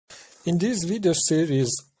In this video series,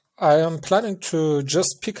 I am planning to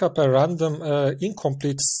just pick up a random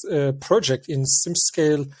incomplete project in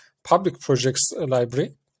SimScale public projects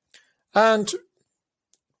library, and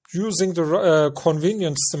using the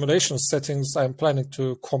convenient simulation settings, I'm planning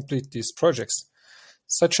to complete these projects.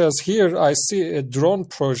 Such as here, I see a drone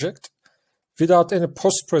project without any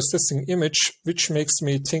post-processing image, which makes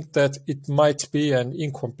me think that it might be an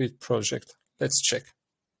incomplete project. Let's check.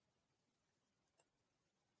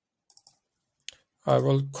 I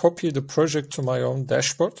will copy the project to my own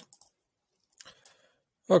dashboard.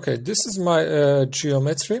 Okay, this is my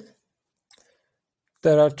geometry.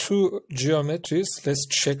 There are two geometries. Let's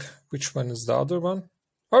check which one is the other one.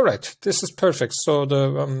 All right, this is perfect. So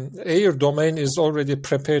the air domain is already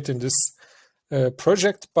prepared in this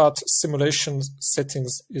project, but simulation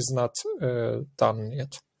settings is not done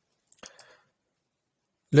yet.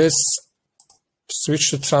 Let's switch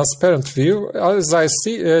to transparent view. As I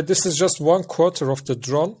see, this is just 1/4 of the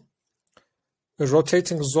drone. The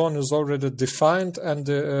rotating zone is already defined, and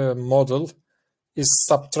the model is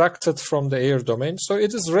subtracted from the air domain. So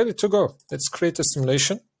it is ready to go. Let's create a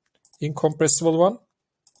simulation, incompressible one.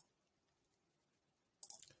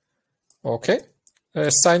 Okay,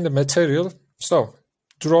 assign the material. So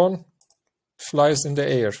drone flies in the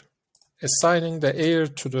air, assigning the air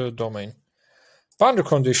to the domain. Boundary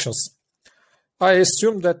conditions. I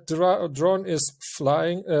assume that the drone is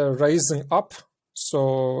flying, rising up,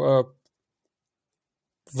 so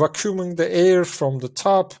vacuuming the air from the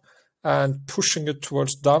top and pushing it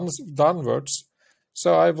towards downwards.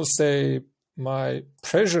 So I will say my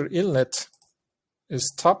pressure inlet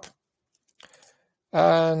is top,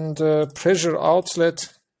 and pressure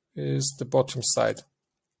outlet is the bottom side.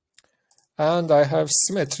 And I have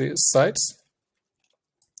symmetry sides.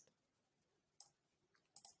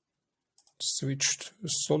 Switch to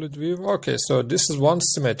solid view. Okay, so this is one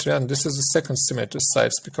symmetry and this is the second symmetry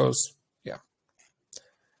sides, because yeah.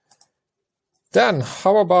 Then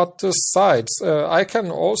how about the sides? I can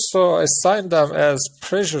also assign them as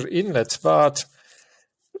pressure inlet, but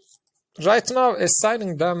right now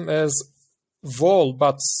assigning them as wall,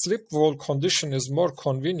 but slip wall condition is more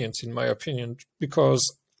convenient in my opinion, because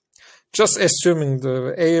just assuming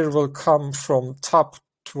the air will come from top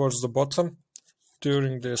towards the bottom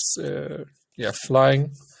during this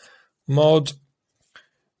flying mode,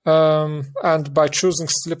 and by choosing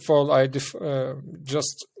slip wall, I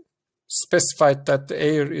just specified that the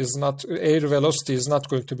air velocity is not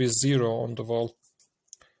going to be 0 on the wall.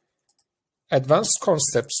 Advanced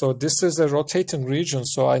concept. So this is a rotating region,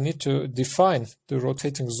 so I need to define the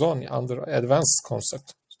rotating zone under advanced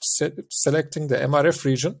concept. Selecting the MRF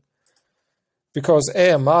region, because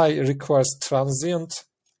AMI requires transient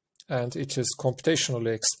and it is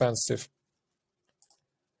computationally expensive.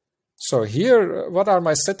 So here, what are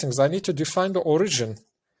my settings? I need to define the origin.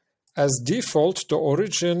 As default, the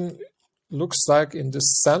origin looks like in the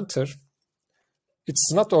center.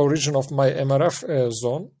 It's not the origin of my MRF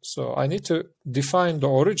zone, so I need to define the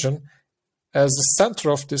origin as the center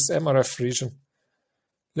of this MRF region.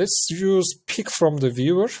 Let's use pick from the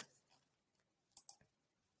viewer.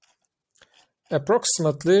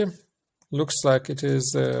 Approximately looks like it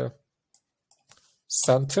is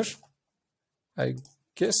center. I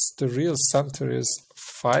guess the real center is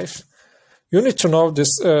 5. You need to know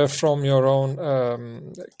this from your own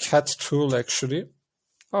CAD tool actually.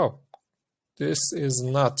 Oh, this is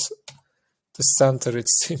not the center, it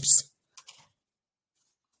seems.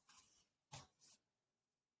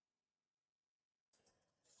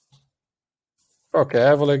 Okay,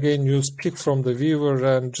 I will again use pick from the viewer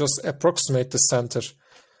and just approximate the center.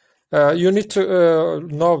 You need to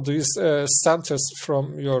know these centers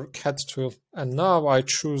from your CAD tool. And now I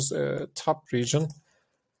choose a top region,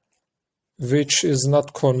 which is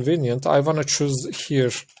not convenient. I want to choose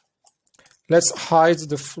here. Let's hide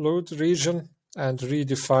the fluid region and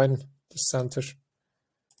redefine the center.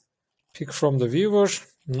 Pick from the viewer.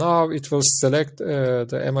 Now it will select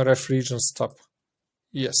the MRF region's top.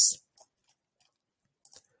 Yes.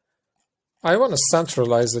 I want to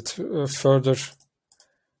centralize it further.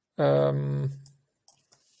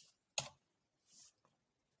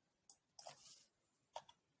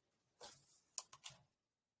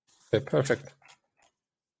 Okay, perfect.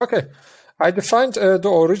 Okay, I defined the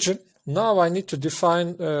origin. Now I need to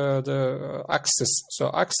define the axis.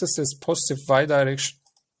 So axis is positive y direction.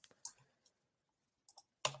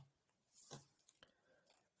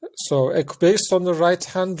 So based on the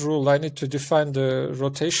right-hand rule, I need to define the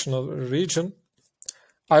rotational region.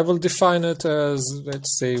 I will define it as,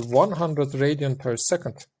 let's say, 100 radian per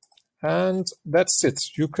second. And that's it.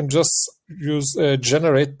 You can just use a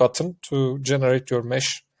generate button to generate your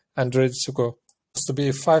mesh and ready to go. It's to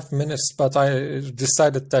be 5 minutes, but I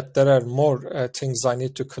decided that there are more things I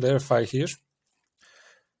need to clarify here.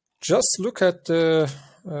 Just look at the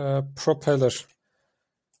propeller.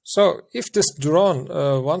 So if this drone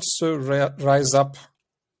wants to rise up,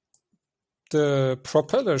 the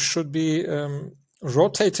propeller should be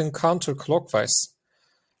rotating counterclockwise.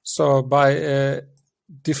 So by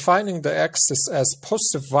defining the axis as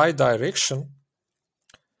positive y direction,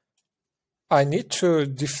 I need to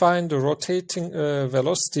define the rotating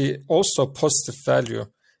velocity also positive value.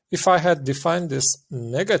 If I had defined this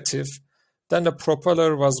negative, then the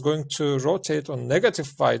propeller was going to rotate on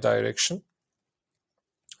negative y direction,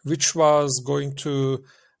 which was going to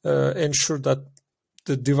ensure that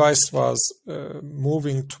the device was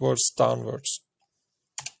moving towards downwards.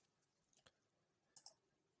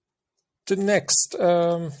 The next,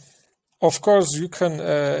 of course, you can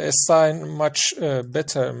assign much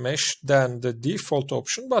better mesh than the default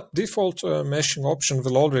option, but default meshing option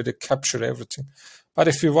will already capture everything. But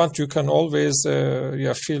if you want, you can always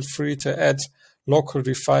feel free to add local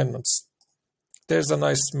refinements. There's a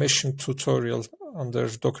nice meshing tutorial under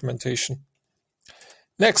documentation.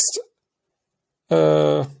 Next,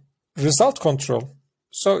 result control.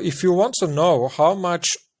 So if you want to know how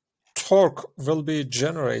much torque will be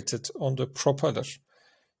generated on the propeller,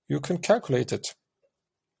 you can calculate it.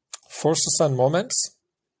 Forces and moments.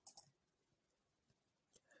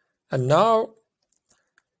 And now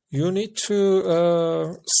you need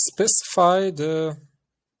to specify the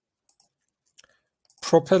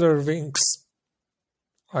propeller wings.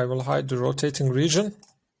 I will hide the rotating region.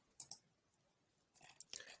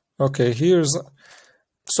 Okay,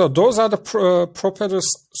 so those are the propeller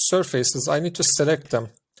surfaces. I need to select them.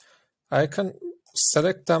 I can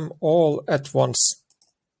select them all at once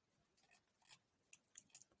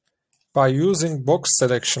by using box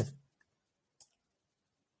selection.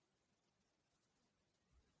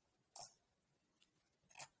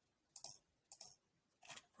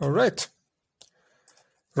 All right.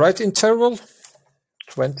 Right interval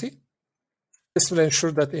 20. This will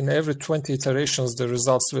ensure that in every 20 iterations the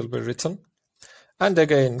results will be written. And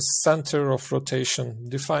again, center of rotation.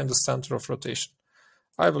 Define the center of rotation.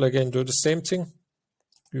 I will again do the same thing.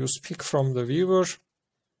 Use pick from the viewer.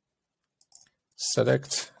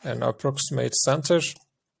 Select an approximate center.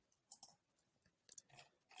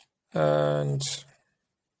 And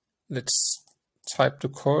let's type the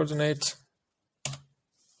coordinate.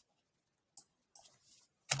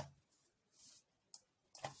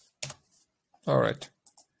 All right.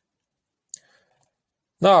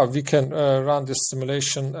 Now we can run this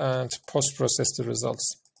simulation and post-process the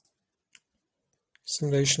results.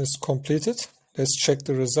 Simulation is completed. Let's check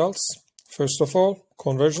the results. First of all,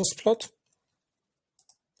 convergence plot.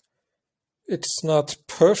 It's not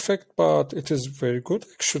perfect, but it is very good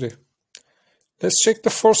actually. Let's check the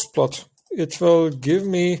force plot. It will give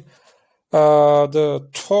me the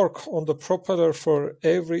torque on the propeller for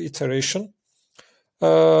every iteration.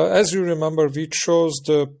 As you remember, we chose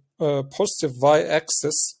the positive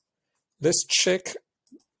y-axis. Let's check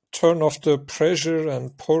turn off the pressure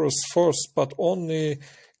and porous force, but only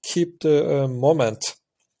keep the moment,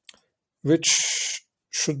 which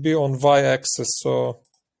should be on y-axis. So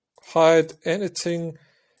hide anything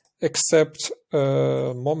except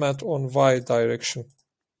moment on y direction.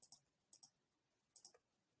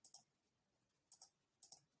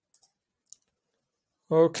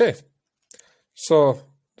 Okay, so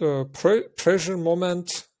the pressure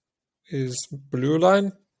moment is blue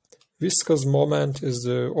line, viscous moment is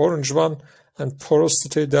the orange one, and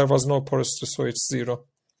porosity, there was no porosity, so it's 0.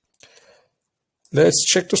 Let's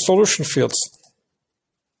check the solution fields.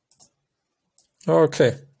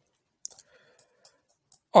 Okay.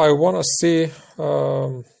 I want to see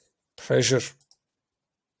pressure.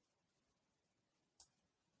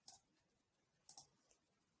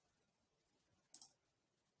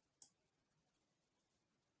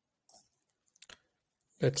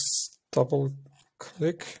 Let's double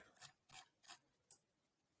click.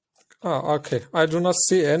 Okay. I do not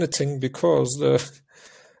see anything because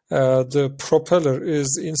the propeller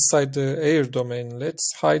is inside the air domain.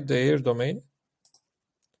 Let's hide the air domain.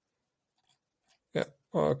 Yeah.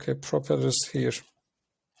 Okay. Propeller is here.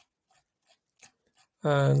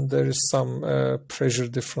 And there is some pressure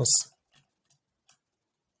difference.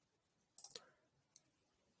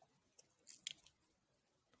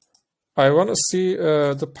 I want to see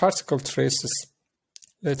the particle traces.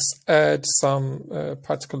 Let's add some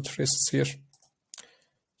particle traces here.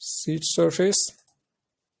 Seed surface.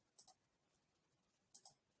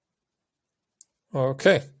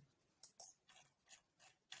 Okay.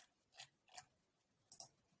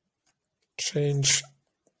 Change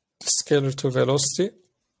scalar to velocity.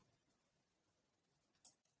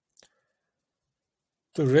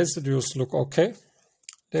 The residues look okay.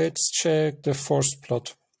 Let's check the force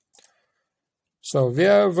plot. So we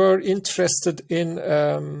were interested in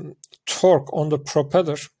torque on the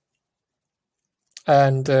propeller,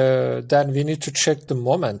 and then we need to check the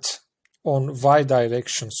moment on y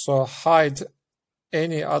direction. So hide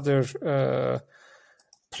any other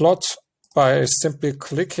plot by simply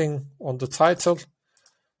clicking on the title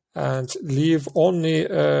and leave only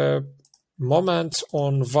moment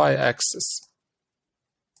on y-axis.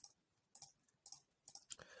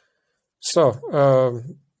 So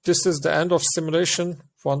this is the end of simulation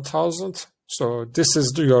 1000. So this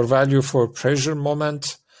is your value for pressure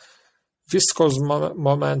moment, viscous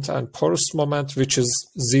moment, and porous moment, which is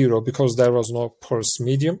 0 because there was no porous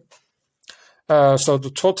medium. So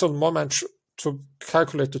the total moment, to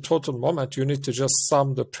calculate the total moment, you need to just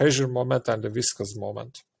sum the pressure moment and the viscous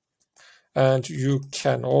moment. And you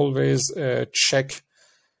can always check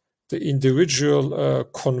the individual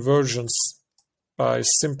convergence by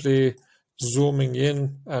simply zooming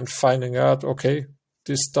in and finding out, okay,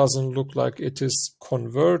 this doesn't look like it is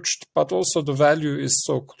converged, but also the value is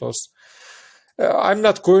so close. I'm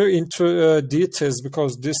not going into details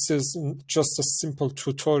because this is just a simple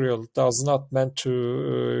tutorial, does not meant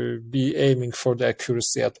to be aiming for the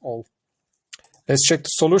accuracy at all. Let's check the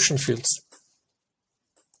solution fields.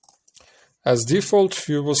 As default,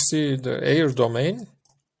 you will see the air domain.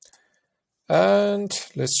 And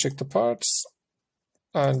let's check the parts.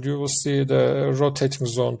 And you will see the rotating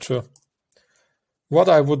zone too. What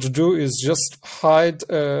I would do is just hide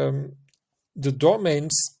the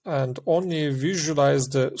domains and only visualize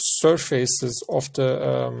the surfaces of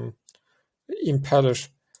the impeller.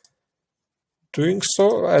 Doing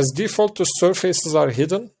so, as default, the surfaces are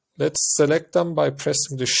hidden. Let's select them by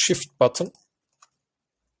pressing the Shift button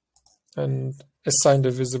and assign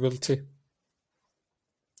the visibility.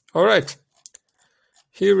 All right,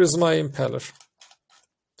 here is my impeller.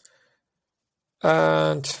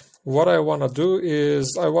 And what I want to do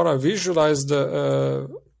is I want to visualize the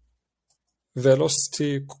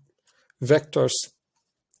velocity vectors.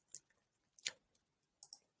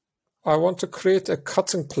 I want to create a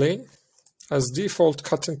cutting plane. As default,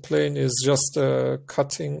 cutting plane is just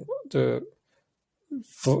cutting the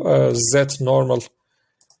Z normal.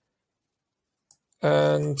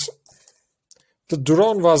 And the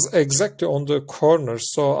drone was exactly on the corner,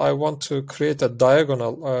 so I want to create a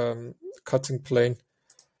diagonal cutting plane,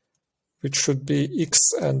 which should be X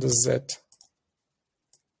and Z.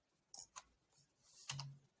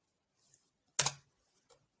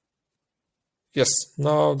 Yes,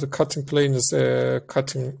 now the cutting plane is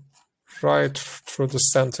cutting right through the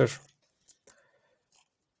center.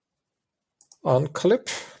 Unclip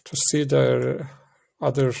to see the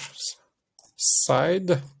other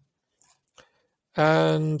side.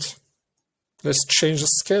 And let's change the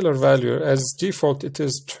scalar value. As default, it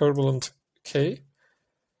is turbulent K.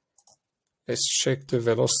 Let's check the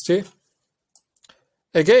velocity.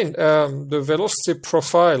 Again, the velocity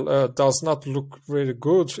profile does not look very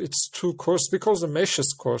good. It's too coarse because the mesh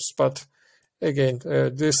is coarse. But again,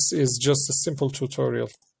 this is just a simple tutorial.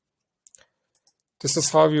 This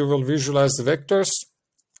is how you will visualize the vectors.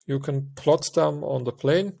 You can plot them on the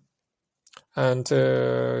plane and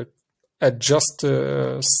adjust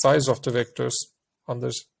the size of the vectors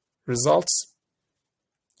under results.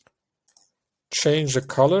 Change the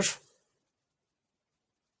color.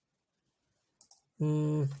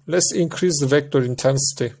 Let's increase the vector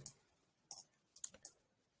intensity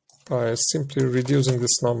by simply reducing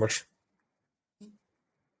this number.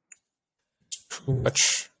 Too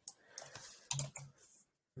much.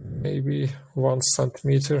 Maybe 1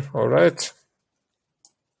 centimeter. All right.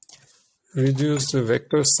 Reduce the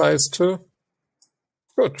vector size too.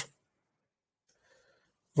 Good.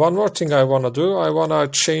 One more thing I want to do. I want to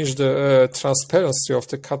change the transparency of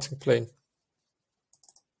the cutting plane.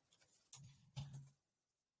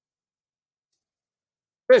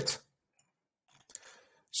 Great.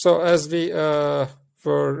 So as we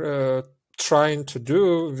were trying to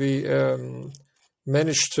do, we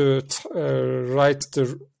managed to write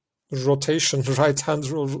the rotation right-hand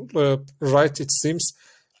right, it seems,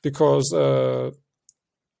 because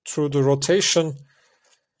through the rotation,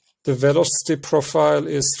 the velocity profile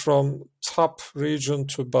is from top region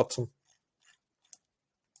to bottom.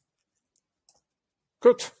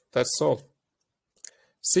 Good, that's all.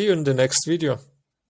 See you in the next video.